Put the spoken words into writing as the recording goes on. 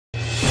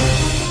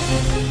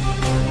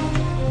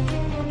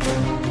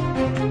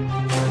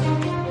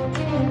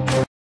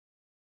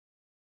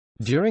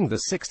During the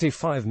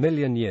 65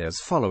 million years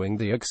following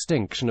the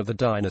extinction of the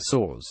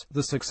dinosaurs,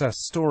 the success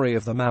story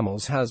of the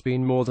mammals has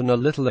been more than a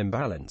little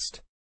imbalanced.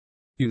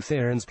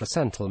 Eutherians,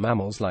 placental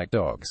mammals like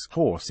dogs,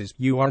 horses,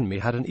 you and me,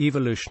 had an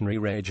evolutionary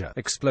rager,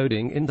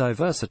 exploding in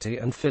diversity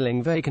and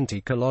filling vacant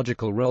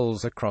ecological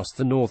roles across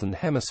the northern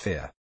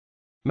hemisphere.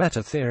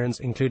 Metatherians,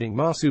 including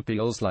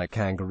marsupials like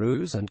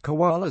kangaroos and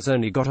koalas,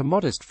 only got a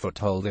modest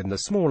foothold in the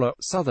smaller,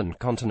 southern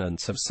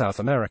continents of South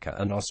America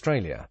and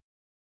Australia.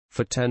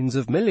 For tens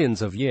of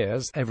millions of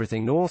years,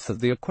 everything north of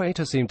the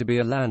equator seemed to be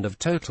a land of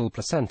total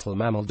placental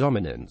mammal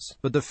dominance,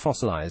 but the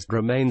fossilized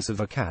remains of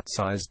a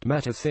cat-sized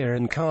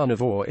metatherian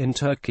carnivore in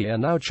Turkey are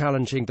now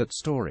challenging that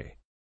story.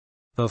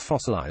 The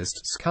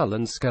fossilized skull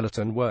and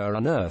skeleton were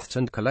unearthed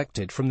and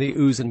collected from the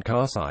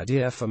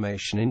Uzun-Karsiye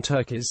Formation in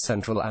Turkey's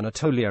central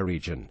Anatolia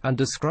region, and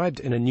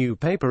described in a new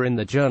paper in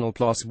the journal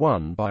PLOS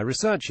ONE by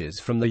researchers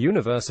from the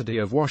University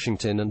of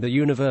Washington and the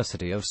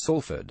University of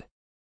Salford.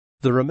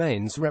 The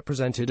remains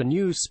represented a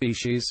new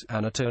species,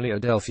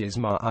 Anatoliodelphes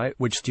maai,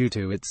 which, due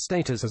to its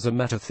status as a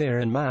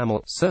metatherian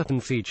mammal, certain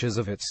features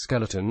of its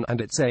skeleton, and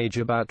its age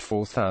about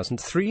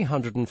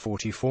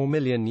 4,344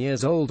 million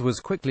years old, was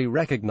quickly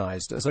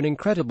recognized as an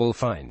incredible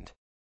find.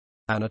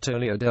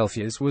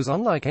 Anatoliodelphes was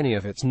unlike any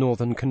of its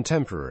northern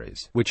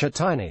contemporaries, which are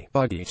tiny,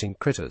 bug-eating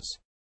critters.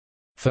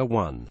 For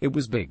one, it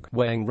was big,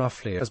 weighing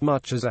roughly as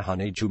much as a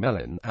honeydew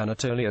melon.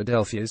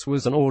 Anatoliodelphes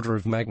was an order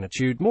of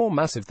magnitude more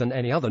massive than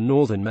any other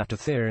northern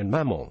metatherian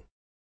mammal.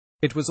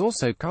 It was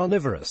also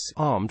carnivorous,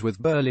 armed with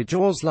burly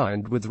jaws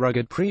lined with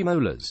rugged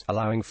premolars,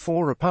 allowing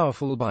for a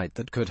powerful bite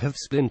that could have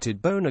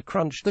splintered bone or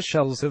crunched the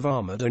shells of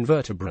armored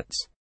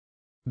invertebrates.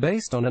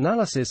 Based on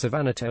analysis of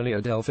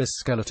Anatoliodelphes'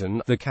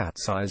 skeleton, the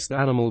cat-sized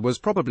animal was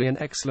probably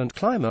an excellent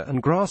climber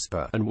and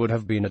grasper, and would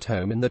have been at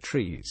home in the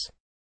trees.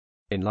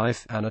 In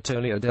life,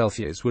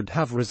 Anatoliodelphes would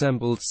have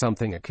resembled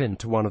something akin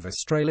to one of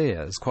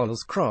Australia's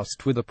koalas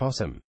crossed with a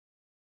possum.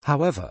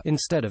 However,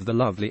 instead of the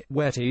lovely,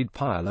 wet-eared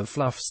pile of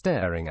fluff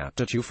staring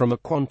at you from a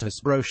Qantas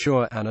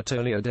brochure,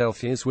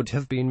 Anatoliodelphes would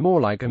have been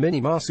more like a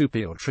mini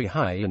marsupial tree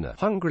hyena,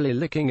 hungrily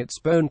licking its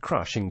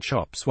bone-crushing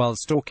chops while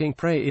stalking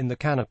prey in the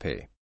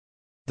canopy.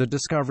 The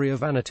discovery of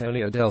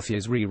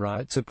Anatoliodelphes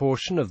rewrites a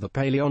portion of the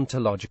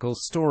paleontological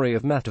story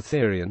of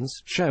metatherians,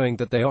 showing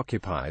that they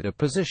occupied a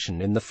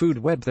position in the food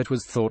web that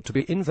was thought to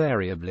be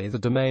invariably the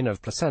domain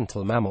of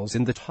placental mammals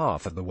in that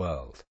half of the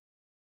world.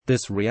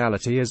 This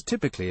reality is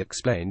typically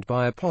explained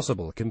by a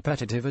possible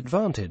competitive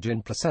advantage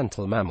in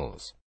placental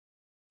mammals.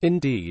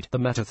 Indeed, the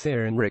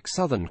metatherian-rich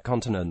southern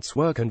continents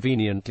were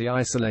conveniently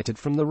isolated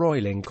from the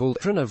roiling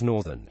cauldron of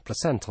northern,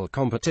 placental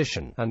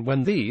competition, and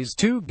when these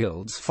two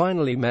guilds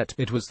finally met,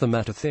 it was the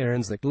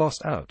metatherians that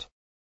lost out.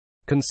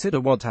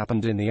 Consider what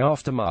happened in the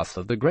aftermath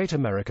of the Great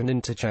American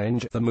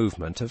Interchange, the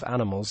movement of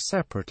animals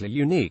separately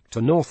unique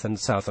to North and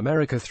South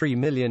America 3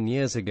 million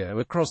years ago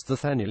across the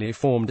thinly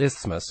formed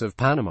Isthmus of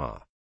Panama.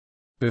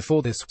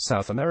 Before this,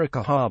 South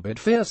America harbored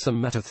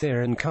fearsome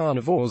metatherian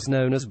carnivores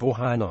known as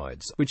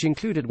bauhinoids, which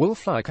included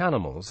wolf-like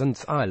animals, and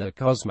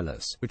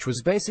Thylacosmolus, which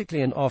was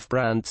basically an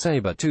off-brand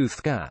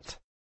saber-toothed cat.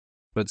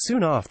 But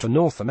soon after,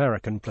 North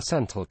American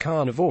placental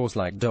carnivores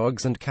like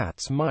dogs and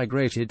cats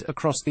migrated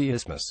across the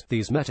isthmus.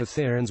 These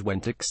metatherians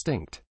went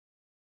extinct.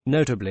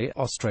 Notably,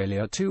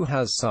 Australia too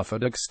has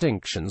suffered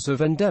extinctions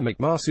of endemic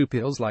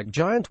marsupials like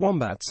giant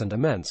wombats and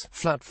immense,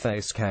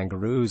 flat-faced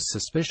kangaroos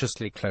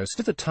suspiciously close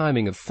to the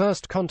timing of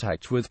first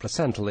contact with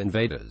placental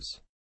invaders.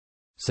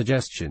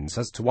 Suggestions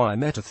as to why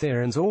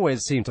metatherians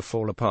always seem to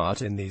fall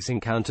apart in these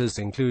encounters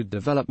include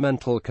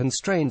developmental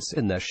constraints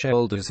in their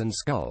shoulders and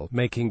skull,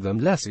 making them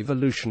less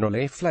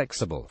evolutionarily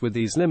flexible. With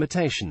these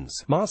limitations,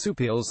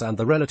 marsupials and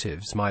their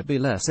relatives might be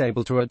less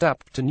able to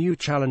adapt to new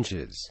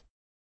challenges.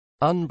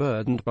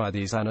 Unburdened by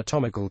these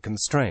anatomical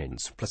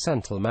constraints,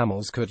 placental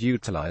mammals could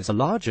utilize a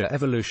larger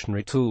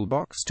evolutionary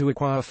toolbox to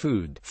acquire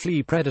food,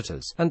 flee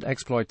predators, and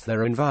exploit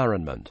their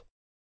environment.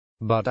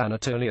 But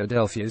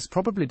Anatoliodelphes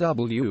probably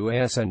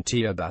wasn't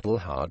a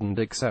battle-hardened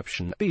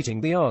exception,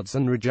 beating the odds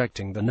and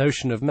rejecting the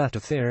notion of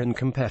metatherian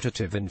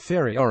competitive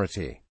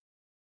inferiority.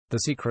 The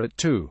secret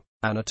to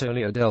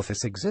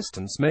Anatoliodelphes'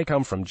 existence may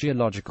come from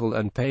geological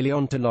and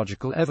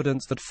paleontological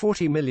evidence that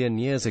 40 million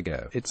years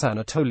ago, its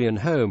Anatolian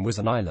home was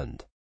an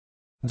island.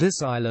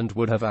 This island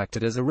would have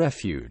acted as a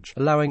refuge,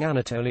 allowing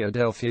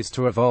Anatoliodelphes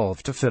to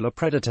evolve to fill a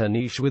predator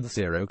niche with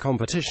zero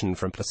competition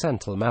from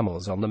placental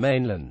mammals on the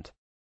mainland.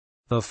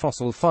 The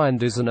fossil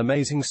find is an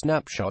amazing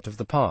snapshot of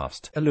the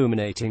past,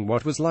 illuminating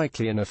what was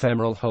likely an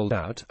ephemeral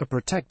holdout, a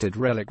protected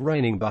relic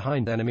reigning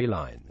behind enemy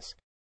lines.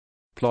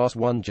 PLOS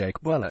ONE. Jake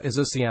Bueller is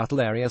a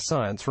Seattle-area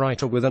science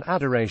writer with an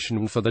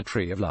adoration for the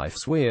tree of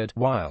life's weird,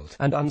 wild,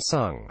 and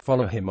unsung.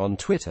 Follow him on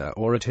Twitter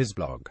or at his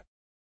blog.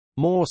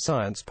 More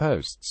science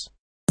posts.